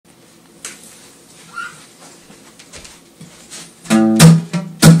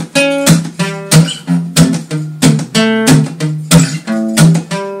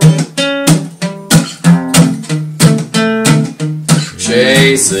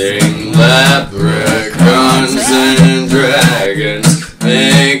Chasing leprechauns and dragons,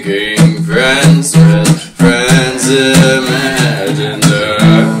 making friends with friends imagined.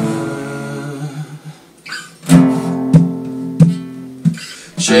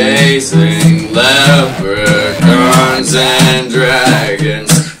 Chasing leprechauns and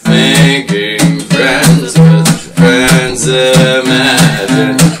dragons, making friends with friends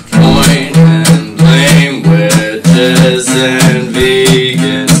imagined. Point and blame witches and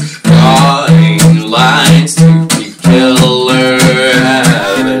vegans, drawing lines to keep killer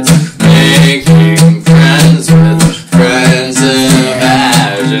habits, making friends with friends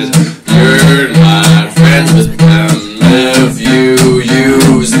imagined. You're not friends with them if you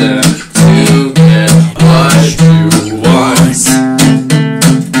use them to get what you want.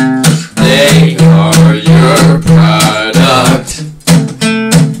 They are your product.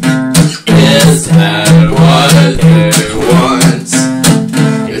 Is that what they want?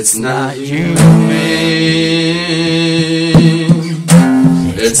 It's not you, me.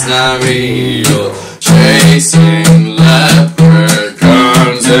 It's not real. Chasing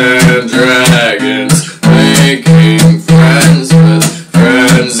leprechauns and dragons, making friends with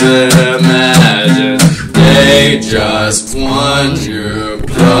friends imagined. They just want your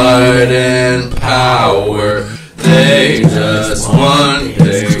blood and power. They just want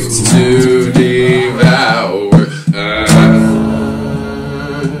things to devour.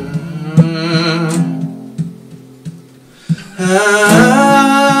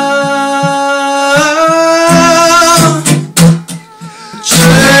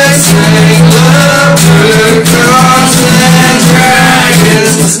 Chasing leprechauns and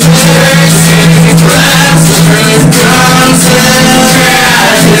dragons, making friends with friends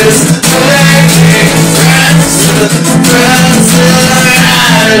imagined, making friends with friends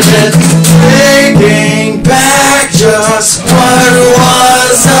imagined, taking back just what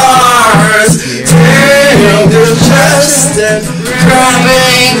was ours, tearing their chest and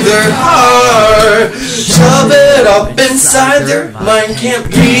grabbing their heart. Shove it up inside their mind, can't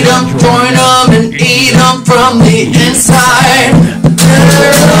beat them, join them and eat them from the inside.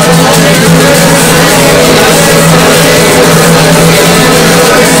 They're